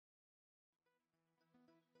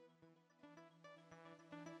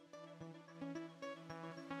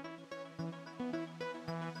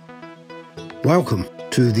Welcome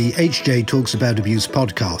to the HJ Talks About Abuse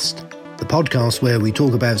podcast, the podcast where we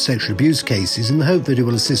talk about sexual abuse cases in the hope that it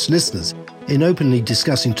will assist listeners in openly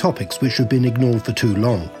discussing topics which have been ignored for too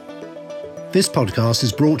long. This podcast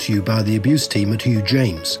is brought to you by the abuse team at Hugh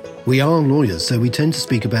James. We are lawyers, so we tend to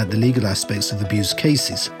speak about the legal aspects of abuse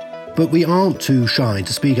cases, but we aren't too shy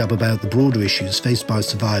to speak up about the broader issues faced by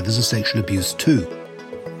survivors of sexual abuse too.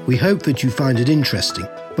 We hope that you find it interesting,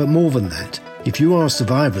 but more than that, if you are a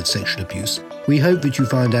survivor of sexual abuse, we hope that you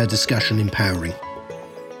find our discussion empowering.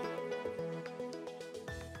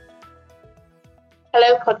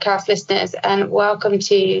 Hello, podcast listeners, and welcome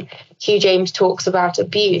to Hugh James Talks About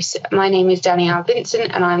Abuse. My name is Danielle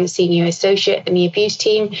Vincent, and I'm the Senior Associate in the Abuse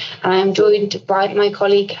team, and I'm joined by my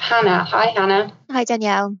colleague, Hannah. Hi, Hannah. Hi,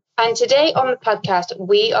 Danielle. And today on the podcast,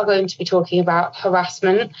 we are going to be talking about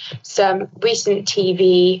harassment, some recent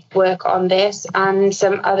TV work on this, and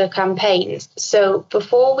some other campaigns. So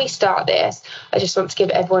before we start this, I just want to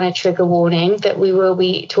give everyone a trigger warning that we will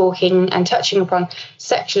be talking and touching upon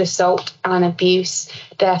sexual assault and abuse.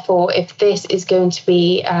 Therefore, if this is going to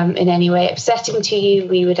be in any way upsetting to you,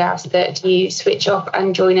 we would ask that you switch off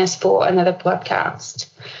and join us for another podcast.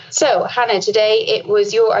 So, Hannah, today it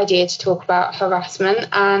was your idea to talk about harassment,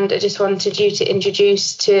 and I just wanted you to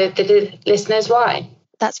introduce to the listeners why.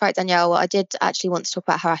 That's right, Danielle. I did actually want to talk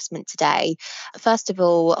about harassment today. First of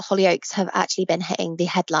all, Hollyoaks have actually been hitting the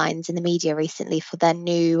headlines in the media recently for their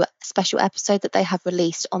new special episode that they have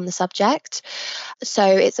released on the subject. So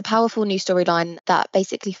it's a powerful new storyline that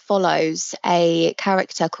basically follows a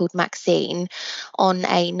character called Maxine on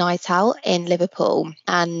a night out in Liverpool.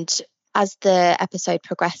 And as the episode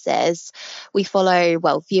progresses,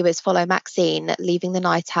 viewers follow Maxine leaving the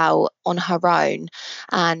night out on her own.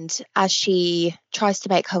 And as she tries to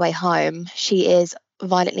make her way home, she is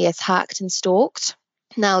violently attacked and stalked.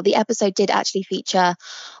 Now, the episode did actually feature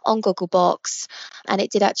on Gogglebox, and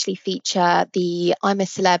it did actually feature the I'm a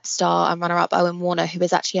Celeb star and runner-up Owen Warner, who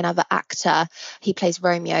is actually another actor. He plays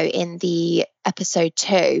Romeo in the episode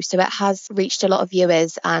 2. So it has reached a lot of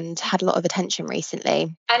viewers and had a lot of attention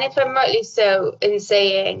recently. And if I'm rightly so in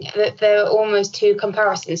saying that there are almost two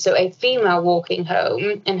comparisons, so a female walking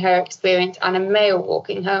home and her experience and a male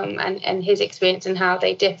walking home and his experience and how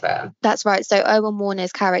they differ. That's right. So Owen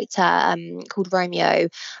Warner's character called Romeo,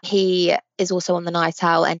 he is also on the night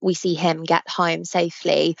out, and we see him get home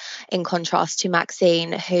safely, in contrast to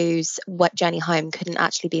Maxine, whose journey home couldn't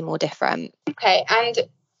actually be more different. Okay, and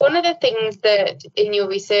one of the things that in your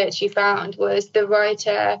research you found was the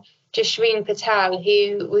writer Jashreen Patel,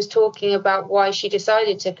 who was talking about why she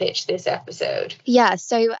decided to pitch this episode. Yeah,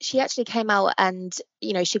 so she actually came out and,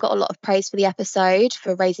 she got a lot of praise for the episode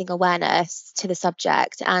for raising awareness to the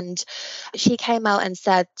subject. And she came out and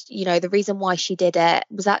said, the reason why she did it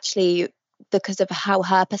was actually because of how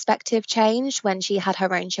her perspective changed when she had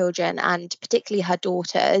her own children, and particularly her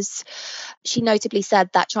daughters. She notably said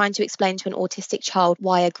that trying to explain to an autistic child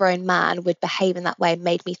why a grown man would behave in that way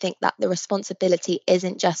made me think that the responsibility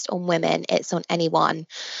isn't just on women, it's on anyone.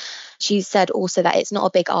 She said also that it's not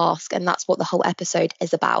a big ask, and that's what the whole episode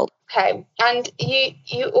is about. Okay, and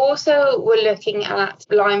you also were looking at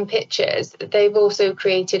Lime Pictures. They've also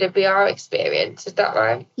created a VR experience, is that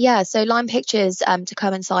right? Yeah, so Lime Pictures, to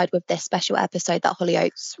coincide with this special episode that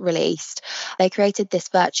Hollyoaks released, they created this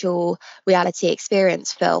virtual reality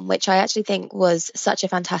experience film, which I actually think was such a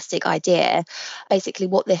fantastic idea. Basically,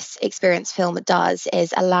 what this experience film does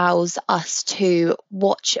is allows us to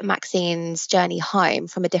watch Maxine's journey home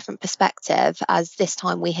from a different perspective, as this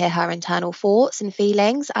time we hear her internal thoughts and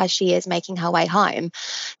feelings as she is making her way home.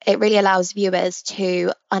 It really allows viewers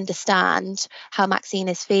to understand how Maxine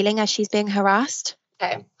is feeling as she's being harassed.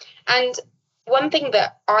 Okay. And one thing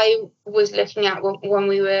that I was looking at when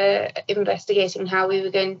we were investigating how we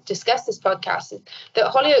were going to discuss this podcast is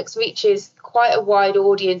that Hollyoaks reaches quite a wide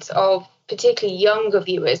audience of particularly younger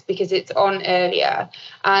viewers because it's on earlier.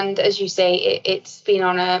 And as you say, it's been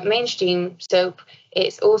on a mainstream soap.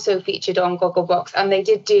 It's also featured on Gogglebox, and they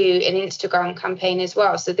did do an Instagram campaign as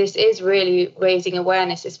well. So this is really raising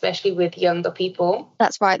awareness, especially with younger people.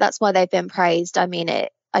 That's right. That's why they've been praised. I mean,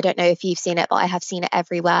 I don't know if you've seen it, but I have seen it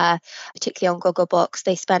everywhere, particularly on Gogglebox.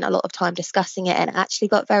 They spent a lot of time discussing it and actually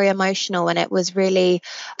got very emotional, and it was really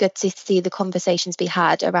good to see the conversations be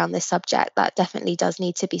had around this subject that definitely does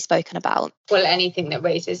need to be spoken about. Well, anything that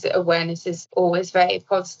raises awareness is always very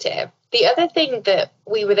positive. The other thing that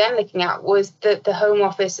we were then looking at was the Home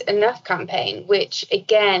Office Enough campaign, which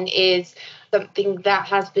again is something that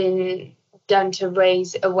has been done to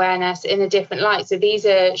raise awareness in a different light. So these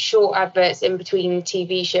are short adverts in between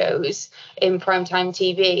TV shows in primetime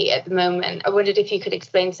TV at the moment. I wondered if you could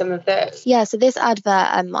explain some of those. Yeah, so this advert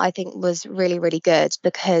I think was really, really good,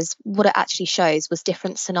 because what it actually shows was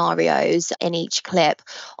different scenarios in each clip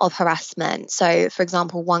of harassment. So, for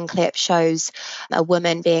example, one clip shows a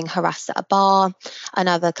woman being harassed at a bar.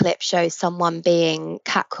 Another clip shows someone being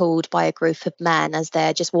catcalled by a group of men as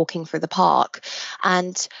they're just walking through the park.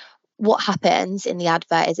 And what happens in the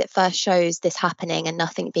advert is it first shows this happening and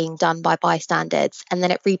nothing being done by bystanders, and then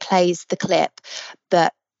it replays the clip,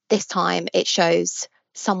 but this time it shows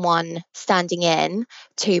someone standing in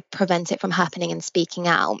to prevent it from happening and speaking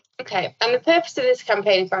out. Okay, and the purpose of this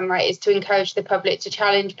campaign, if I'm right, is to encourage the public to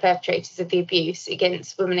challenge perpetrators of the abuse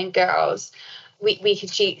against women and girls. We could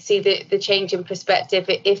see the change in perspective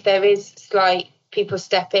if there is slight people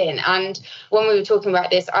step in. And when we were talking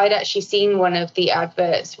about this, I'd actually seen one of the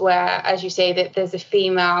adverts where, as you say, that there's a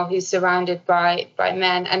female who's surrounded by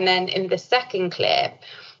men, and then in the second clip,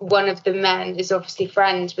 one of the men is obviously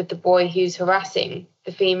friends with the boy who's harassing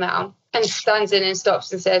the female and stands in and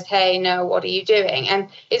stops and says, "Hey, no, what are you doing?" And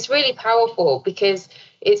it's really powerful because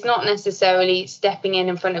it's not necessarily stepping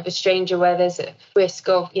in front of a stranger where there's a risk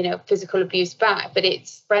of, physical abuse back, but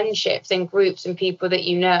it's friendships and groups and people that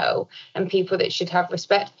you know and people that should have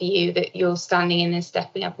respect for you, that you're standing in and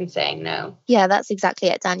stepping up and saying no. Yeah, that's exactly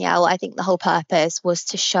it, Danielle. I think the whole purpose was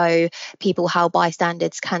to show people how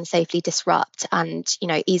bystanders can safely disrupt and,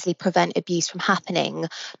 easily prevent abuse from happening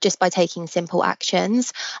just by taking simple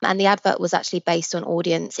actions. And the advert was actually based on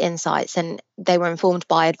audience insights, and they were informed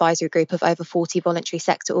by an advisory group of over 40 voluntary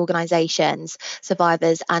sector organisations,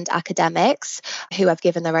 survivors and academics who have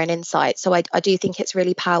given their own insights. So I do think it's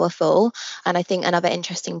really powerful. And I think another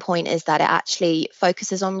interesting point is that it actually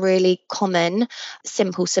focuses on really common,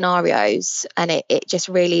 simple scenarios. And it just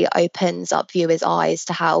really opens up viewers' eyes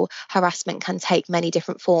to how harassment can take many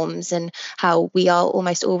different forms and how we are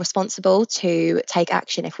almost all responsible to take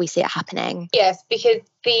action if we see it happening. Yes, because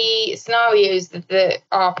the scenarios that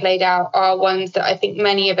are played out are ones that I think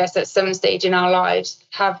many of us at some stage in our lives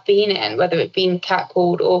have been in, whether it been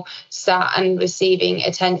catcalled or sat and receiving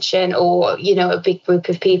attention or, a big group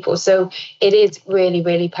of people. So it is really,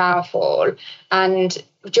 really powerful. And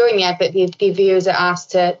during the advert, the viewers are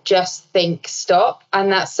asked to just think, stop.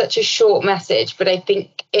 And that's such a short message, but I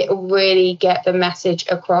think it'll really get the message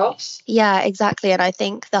across. Yeah, exactly. And I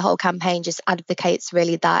think the whole campaign just advocates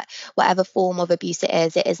really that whatever form of abuse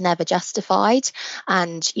it is never justified.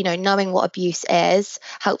 And, knowing what abuse is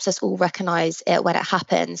helps us all recognise it when it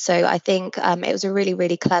happens. So I think it was a really,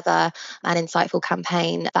 really clever and insightful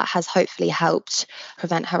campaign that has hopefully helped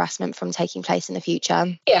prevent harassment from taking place in the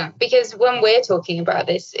future. Yeah, because when we're talking about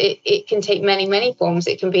this, it can take many, many forms.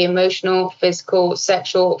 It can be emotional, physical,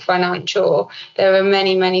 sexual, financial. There are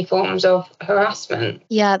many, many forms of harassment.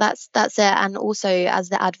 Yeah, that's it. And also, as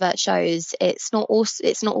the advert shows, it's not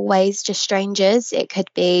always just strangers. It could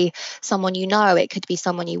be someone you know, it could be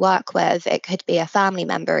someone you work with, it could be a family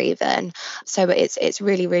member even. So it's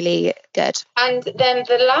really, really good. And then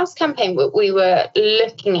the last campaign that we were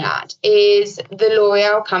looking at is the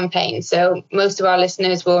L'Oreal campaign. So most of our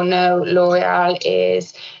listeners will know L'Oreal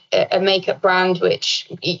is a makeup brand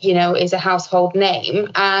which is a household name,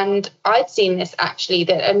 and I'd seen this actually,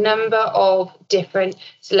 that a number of different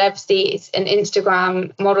celebrities and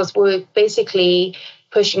Instagram models were basically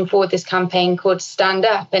pushing forward this campaign called Stand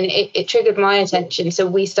Up, and it triggered my attention, so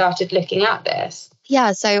we started looking at this.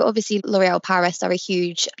 Yeah, so obviously L'Oréal Paris are a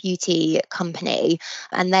huge beauty company,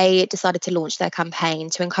 and they decided to launch their campaign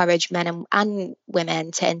to encourage men and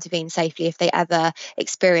women to intervene safely if they ever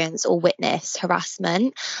experience or witness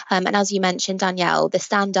harassment. And as you mentioned, Danielle, the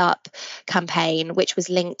Stand Up campaign, which was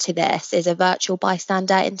linked to this, is a virtual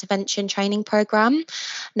bystander intervention training program.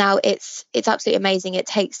 Now, it's absolutely amazing. It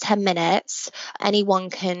takes 10 minutes. Anyone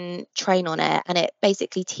can train on it, and it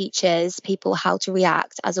basically teaches people how to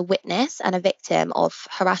react as a witness and a victim of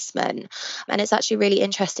harassment. And it's actually really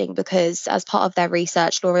interesting because as part of their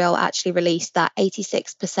research, L'Oréal actually released that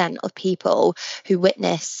 86% of people who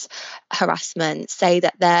witness harassment say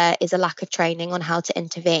that there is a lack of training on how to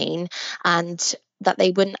intervene, and that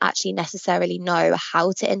they wouldn't actually necessarily know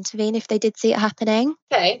how to intervene if they did see it happening.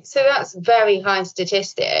 Okay, so that's very high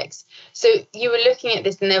statistics. So you were looking at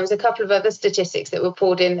this, and there was a couple of other statistics that were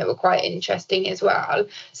pulled in that were quite interesting as well.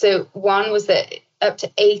 So one was that up to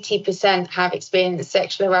 80% have experienced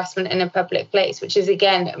sexual harassment in a public place, which is,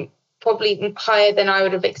 again, probably higher than I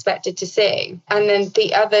would have expected to see. And then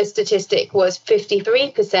the other statistic was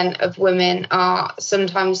 53% of women are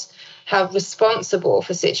sometimes held responsible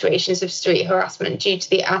for situations of street harassment due to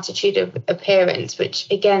the attitude of appearance, which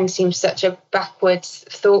again seems such a backwards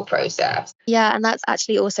thought process. Yeah, and that's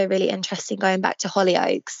actually also really interesting. Going back to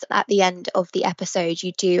Hollyoaks, at the end of the episode,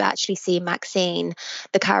 you do actually see Maxine,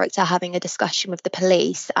 the character, having a discussion with the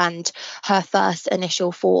police, and her first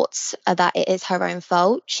initial thoughts are that it is her own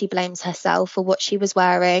fault. She blames herself for what she was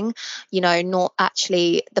wearing, not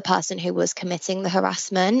actually the person who was committing the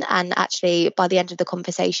harassment. And actually, by the end of the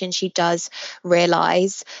conversation, she does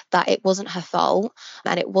realise that it wasn't her fault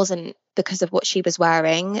and it wasn't because of what she was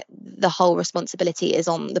wearing. The whole responsibility is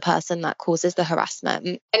on the person that causes the harassment.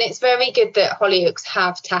 And it's very good that Hollyoaks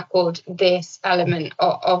have tackled this element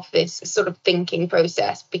of this sort of thinking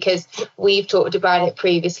process, because we've talked about it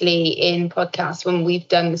previously in podcasts when we've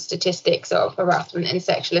done the statistics of harassment and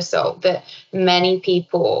sexual assault, that many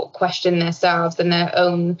people question themselves and their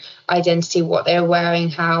own identity, what they're wearing,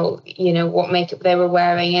 how, what makeup they were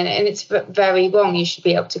wearing. And it's very wrong. You should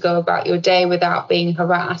be able to go about your day without being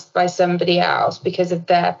harassed by somebody else because of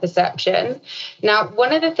their perception. Now,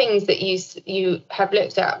 one of the things that you have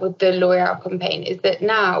looked at with the L'Oreal campaign is that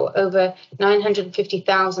now over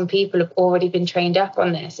 950,000 people have already been trained up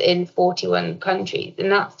on this in 41 countries,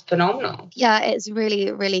 and that's phenomenal. Yeah, it's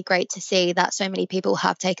really, really great to see that so many people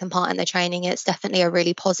have taken part in the training. It's definitely a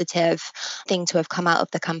really positive thing to have come out of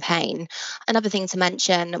the campaign. Another thing to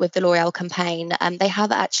mention with the L'Oreal campaign, they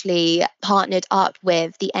have actually partnered up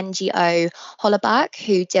with the NGO Hollaback,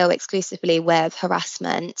 who deal exclusively with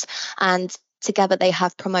harassment, and together they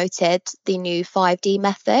have promoted the new 5D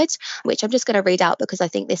method, which I'm just going to read out because I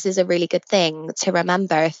think this is a really good thing to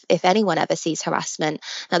remember if anyone ever sees harassment.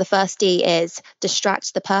 Now, the first D is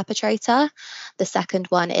distract the perpetrator. The second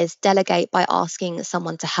one is delegate by asking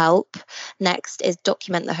someone to help. Next is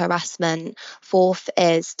document the harassment. Fourth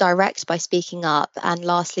is direct by speaking up. And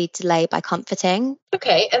lastly, delay by comforting.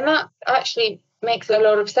 Okay, and that actually makes a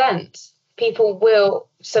lot of sense. People will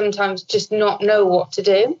sometimes just not know what to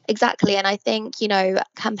do. Exactly. And I think,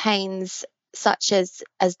 campaigns such as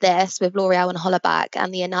this with L'Oreal and Hollaback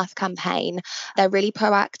and the Enough campaign, they're really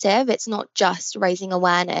proactive. It's not just raising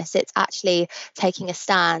awareness, it's actually taking a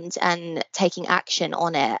stand and taking action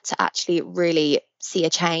on it to actually really see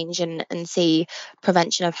a change and see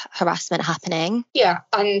prevention of harassment happening. Yeah,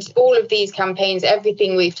 and all of these campaigns,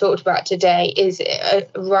 everything we've talked about today is a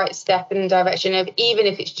right step in the direction of, even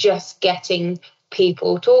if it's just getting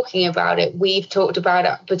people talking about it. We've talked about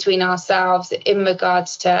it between ourselves in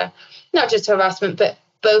regards to not just harassment, but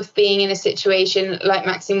both being in a situation like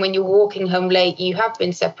Maxine, when you're walking home late, you have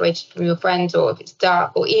been separated from your friends, or if it's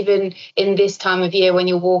dark, or even in this time of year when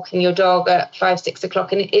you're walking your dog at 5-6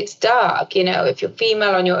 o'clock and it's dark, if you're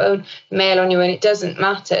female on your own, male on your own, it doesn't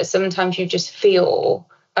matter. Sometimes you just feel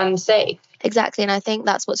unsafe. Exactly. And I think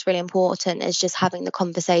that's what's really important, is just having the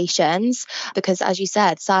conversations, because as you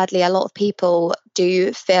said, sadly, a lot of people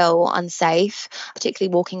do feel unsafe,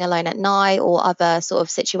 particularly walking alone at night or other sort of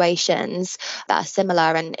situations that are similar.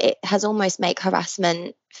 And it has almost made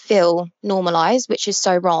harassment feel normalized, which is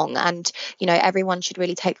so wrong. And, everyone should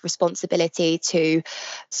really take responsibility to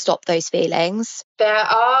stop those feelings. There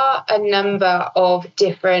are a number of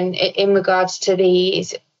different, in regards to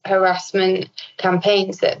these harassment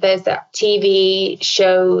campaigns, that there's that TV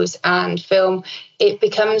shows and film, it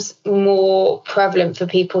becomes more prevalent for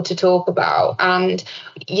people to talk about. And,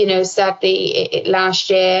 sadly, last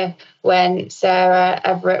year when Sarah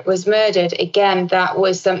Everard was murdered, again, that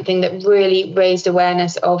was something that really raised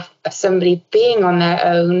awareness of somebody being on their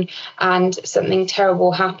own and something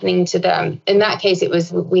terrible happening to them. In that case,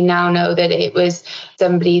 we now know that it was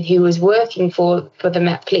somebody who was working for the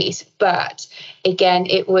Met Police. But again,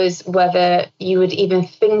 it was whether you would even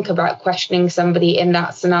think about questioning somebody in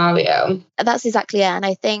that scenario. That's exactly it. And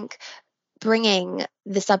I think bringing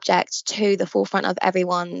the subject to the forefront of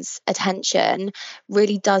everyone's attention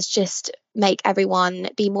really does just make everyone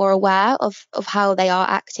be more aware of how they are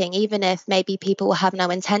acting, even if maybe people have no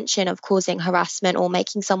intention of causing harassment or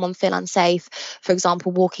making someone feel unsafe. For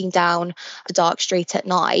example, walking down a dark street at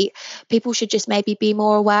night, people should just maybe be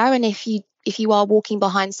more aware. And if you are walking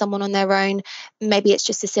behind someone on their own, maybe it's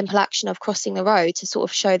just a simple action of crossing the road to sort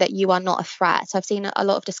of show that you are not a threat. I've seen a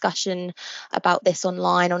lot of discussion about this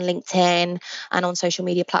online, on LinkedIn and on social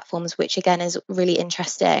media platforms, which again is really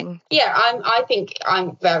interesting. Yeah, I think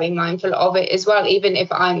I'm very mindful of it as well, even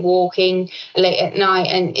if I'm walking late at night,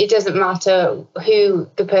 and it doesn't matter who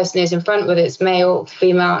the person is in front, whether it's male,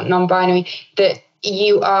 female, non-binary, that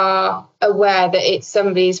you are aware that it's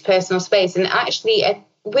somebody's personal space. And actually,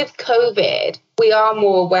 with COVID, we are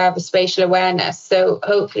more aware of the spatial awareness. So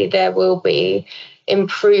hopefully there will be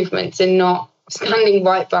improvements in not standing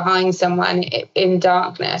right behind someone in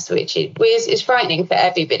darkness, which is frightening for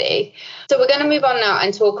everybody. So we're going to move on now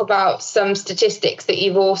and talk about some statistics that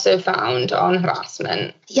you've also found on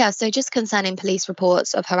harassment. Yeah, so just concerning police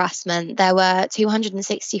reports of harassment, there were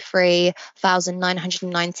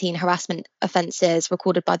 263,919 harassment offences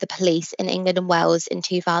recorded by the police in England and Wales in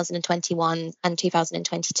 2021 and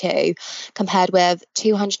 2022, compared with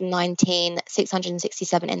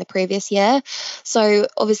 219,667 in the previous year. So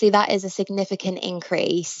obviously that is a significant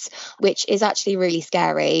increase, which is actually really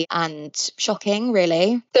scary and shocking,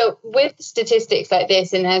 really. So with statistics like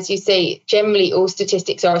this, and as you say, generally all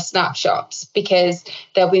statistics are snapshots, because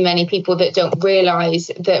there'll be many people that don't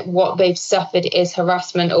realise that what they've suffered is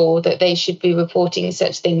harassment, or that they should be reporting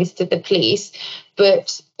such things to the police.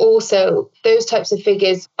 But also those types of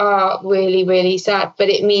figures are really, really sad. But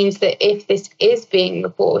it means that if this is being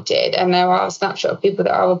reported and there are a snapshot of people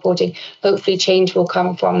that are reporting, hopefully change will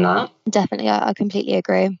come from that. Definitely, I completely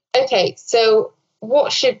agree. Okay, so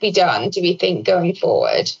what should be done, do we think, going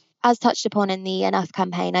forward? As touched upon in the Enough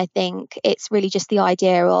campaign, I think it's really just the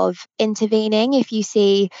idea of intervening if you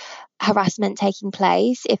see harassment taking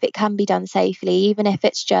place, if it can be done safely, even if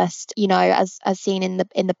it's just, as seen in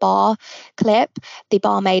the bar clip, the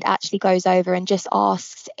barmaid actually goes over and just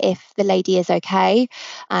asks if the lady is okay.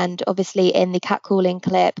 And obviously in the catcalling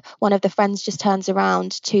clip, one of the friends just turns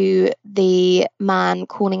around to the man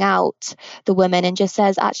calling out the woman and just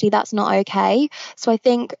says, actually, that's not okay. So I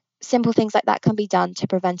think simple things like that can be done to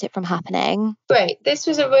prevent it from happening. Great. This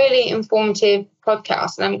was a really informative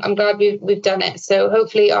podcast, and I'm glad we've done it. So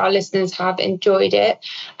hopefully our listeners have enjoyed it.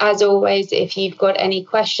 As always, if you've got any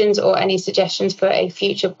questions or any suggestions for a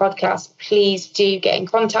future podcast, please do get in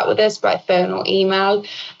contact with us by phone or email.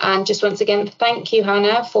 And just once again, thank you,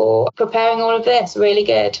 Hannah, for preparing all of this. Really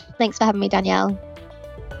good. Thanks for having me, Danielle.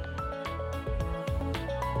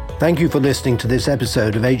 Thank you for listening to this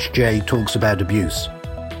episode of HJ Talks About Abuse.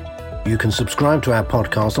 You can subscribe to our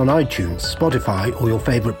podcast on iTunes, Spotify, or your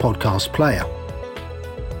favourite podcast player.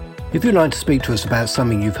 If you'd like to speak to us about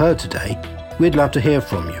something you've heard today, we'd love to hear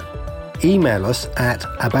from you. Email us at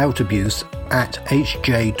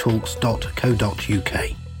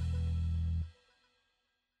aboutabuse@hjtalks.co.uk.